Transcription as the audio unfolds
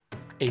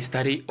A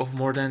study of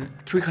more than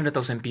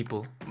 300,000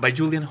 people by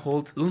Julian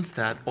Holt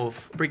Lundstad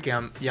of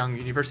Brigham Young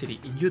University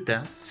in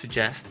Utah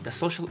suggests that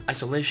social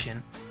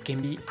isolation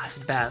can be as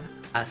bad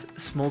as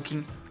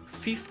smoking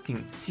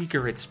 15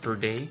 cigarettes per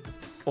day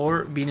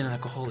or being an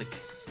alcoholic.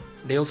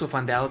 They also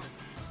found out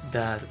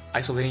that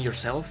isolating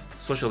yourself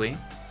socially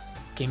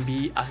can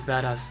be as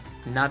bad as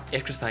not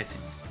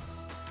exercising.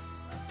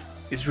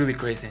 It's really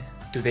crazy.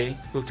 Today,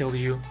 we'll tell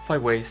you 5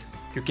 ways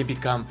you can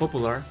become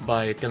popular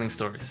by telling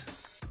stories.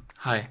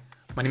 Hi,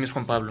 my name is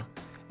Juan Pablo,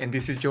 and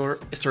this is your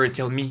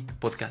Storytell Me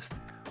podcast,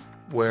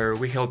 where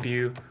we help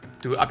you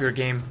to up your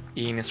game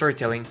in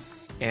storytelling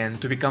and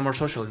to become more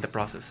social in the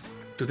process.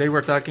 Today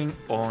we're talking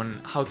on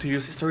how to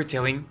use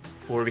storytelling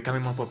for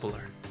becoming more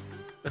popular.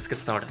 Let's get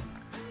started.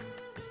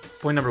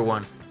 Point number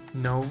 1,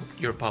 know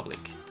your public.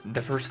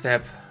 The first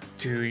step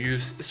to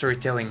use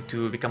storytelling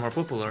to become more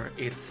popular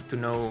is to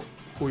know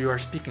who you are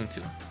speaking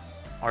to.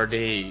 Are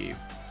they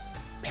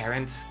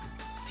parents,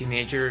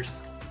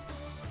 teenagers,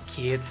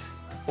 kids,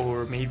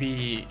 or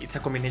maybe it's a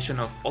combination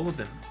of all of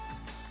them?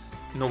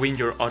 Knowing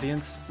your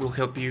audience will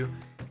help you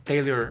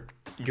tailor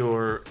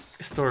your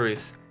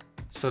stories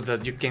so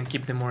that you can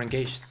keep them more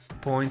engaged.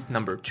 Point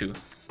number 2,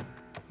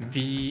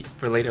 be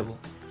relatable.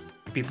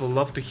 People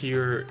love to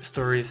hear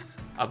stories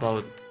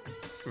about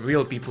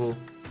real people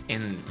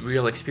and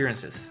real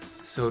experiences.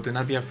 So do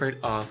not be afraid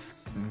of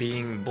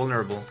being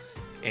vulnerable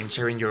and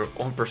sharing your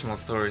own personal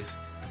stories,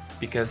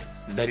 because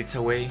that is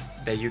a way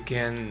that you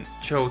can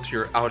show to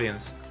your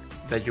audience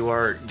that you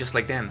are just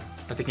like them,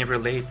 that they can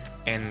relate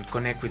and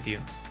connect with you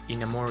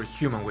in a more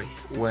human way.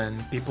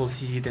 When people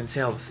see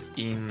themselves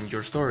in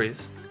your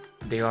stories,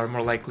 they are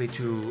more likely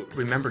to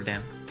remember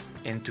them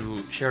and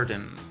to share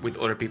them with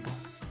other people.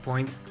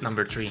 Point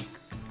number 3,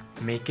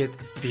 make it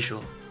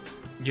visual.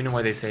 You know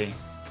what they say,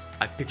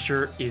 a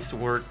picture is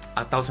worth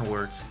 1,000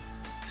 words.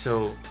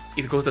 So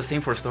it goes the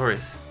same for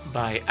stories.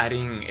 By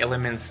adding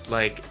elements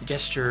like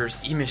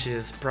gestures,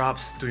 images,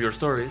 props to your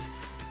stories,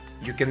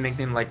 you can make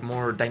them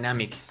more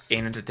dynamic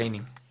and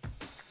entertaining.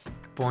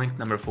 Point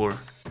number 4,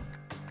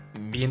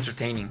 be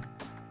entertaining.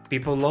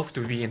 People love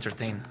to be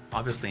entertained,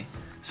 obviously.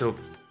 So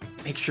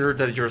make sure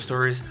that your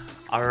stories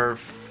are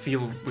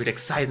filled with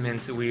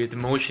excitement, with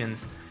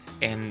emotions,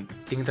 and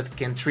things that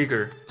can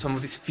trigger some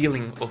of this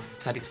feeling of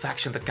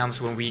satisfaction that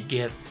comes when we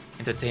get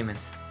entertainment.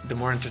 The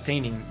more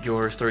entertaining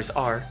your stories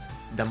are,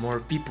 the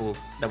more people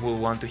that will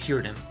want to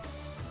hear them,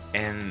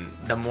 and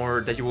the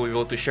more that you will be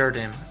able to share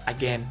them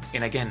again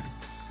and again,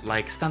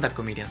 like stand-up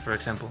comedian, for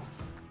example.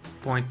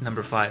 Point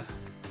number 5,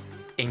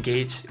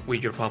 engage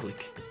with your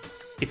public.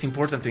 It's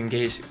important to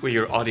engage with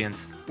your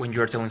audience when you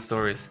are telling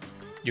stories.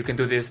 You can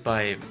do this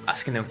by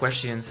asking them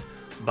questions,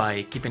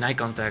 by keeping eye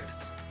contact,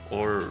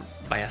 or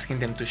by asking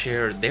them to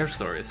share their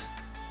stories.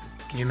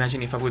 Can you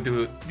imagine if I would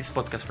do this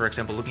podcast, for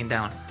example, looking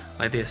down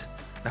like this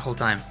the whole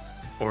time,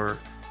 or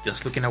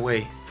just looking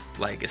away,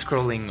 like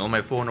scrolling on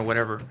my phone or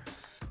whatever?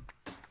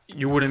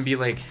 You wouldn't be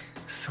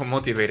so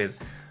motivated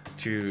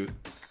to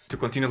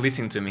continue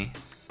listening to me,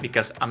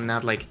 because I'm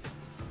not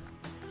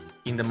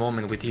in the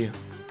moment with you.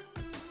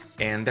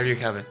 And there you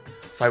have it,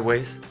 5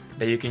 ways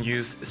that you can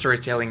use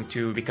storytelling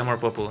to become more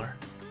popular.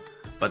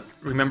 But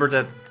remember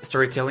that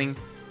storytelling,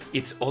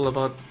 it's all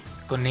about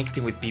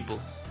connecting with people.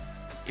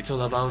 It's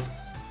all about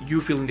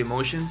you feeling the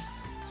emotions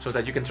so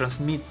that you can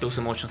transmit those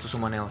emotions to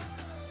someone else.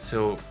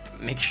 So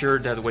make sure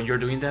that when you're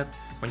doing that,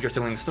 when you're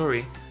telling a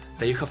story,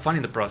 that you have fun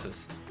in the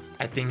process.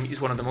 I think it's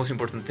one of the most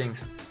important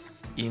things.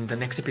 In the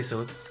next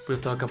episode, we'll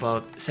talk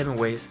about 7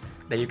 ways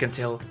that you can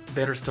tell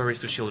better stories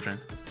to children.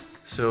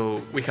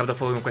 So we have the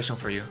following question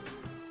for you.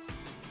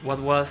 What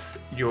was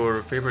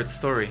your favorite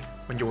story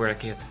when you were a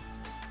kid?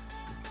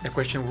 The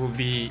question will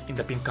be in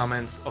the pinned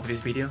comments of this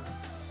video,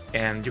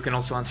 and you can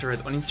also answer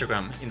it on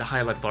Instagram in the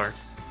highlight part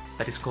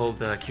that is called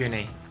the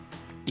Q&A.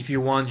 If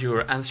you want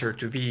your answer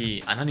to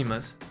be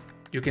anonymous,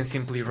 you can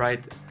simply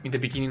write in the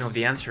beginning of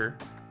the answer,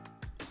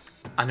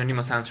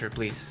 "Anonymous answer,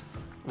 please."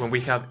 When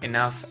we have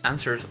enough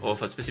answers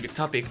of a specific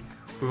topic,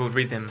 we will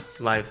read them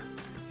live.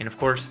 And of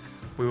course,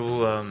 we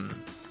will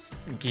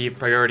give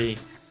priority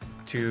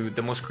to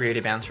the most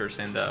creative answers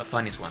and the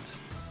funniest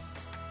ones.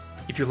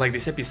 If you like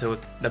this episode,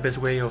 the best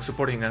way of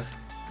supporting us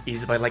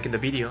is by liking the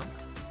video,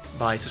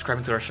 by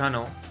subscribing to our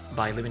channel,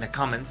 by leaving a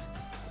comment,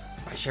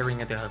 by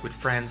sharing it with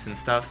friends and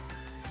stuff.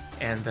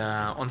 And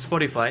on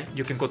Spotify,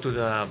 you can go to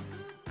the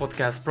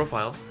podcast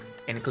profile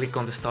and click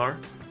on the star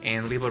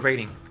and leave a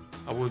rating.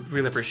 I would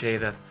really appreciate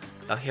that.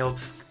 That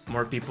helps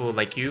more people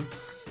like you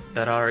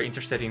that are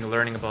interested in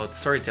learning about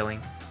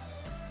storytelling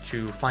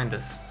to find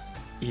us.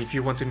 If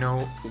you want to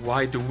know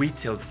why do we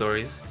tell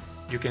stories,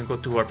 you can go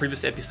to our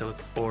previous episode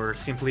or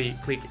simply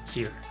click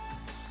here,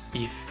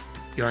 if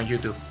you're on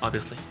YouTube,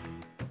 obviously.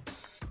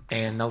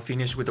 And I'll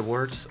finish with the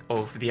words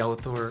of the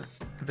author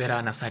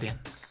Vera Nazarian.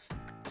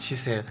 She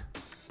said,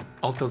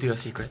 "I'll tell you a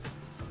secret.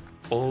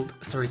 Old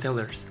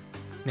storytellers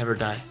never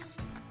die.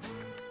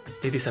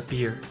 They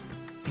disappear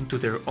into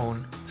their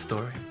own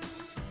story."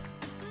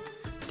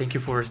 Thank you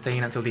for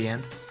staying until the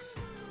end.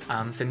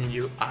 I'm sending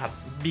you a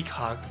big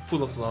hug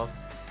full of love,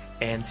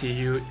 and see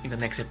you in the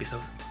next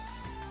episode.